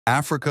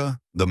Africa,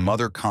 the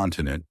mother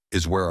continent,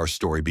 is where our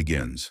story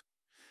begins.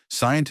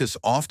 Scientists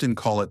often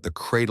call it the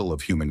cradle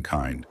of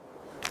humankind.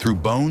 Through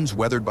bones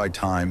weathered by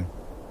time,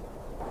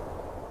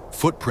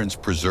 footprints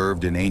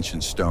preserved in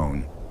ancient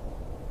stone,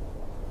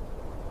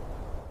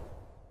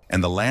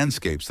 and the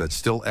landscapes that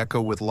still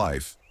echo with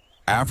life,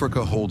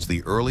 Africa holds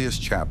the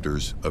earliest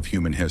chapters of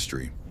human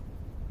history.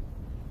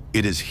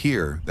 It is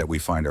here that we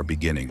find our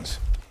beginnings,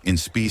 in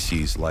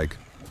species like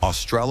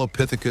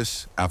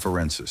Australopithecus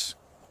afarensis.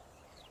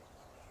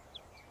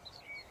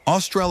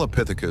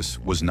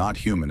 Australopithecus was not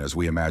human as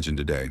we imagine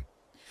today.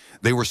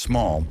 They were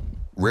small,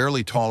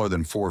 rarely taller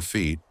than 4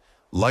 feet,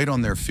 light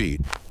on their feet,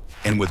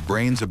 and with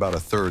brains about a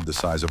third the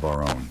size of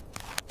our own.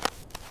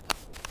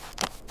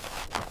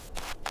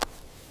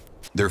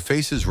 Their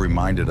faces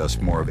reminded us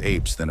more of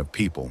apes than of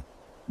people.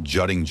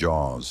 Jutting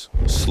jaws,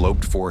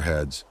 sloped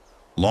foreheads,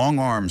 long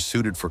arms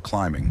suited for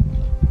climbing,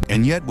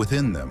 and yet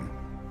within them,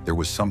 there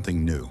was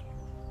something new.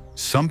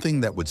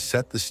 Something that would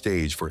set the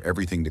stage for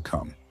everything to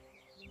come.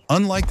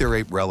 Unlike their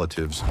ape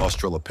relatives,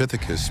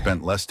 Australopithecus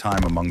spent less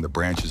time among the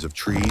branches of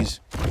trees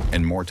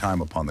and more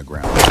time upon the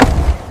ground.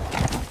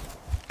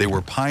 They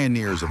were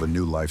pioneers of a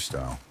new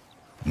lifestyle,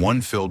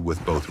 one filled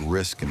with both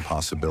risk and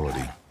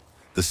possibility.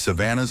 The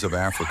savannas of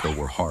Africa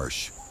were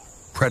harsh.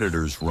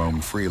 Predators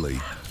roamed freely,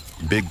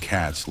 big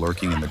cats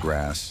lurking in the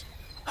grass,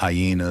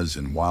 hyenas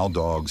and wild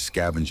dogs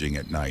scavenging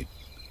at night,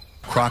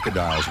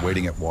 crocodiles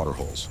waiting at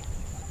waterholes.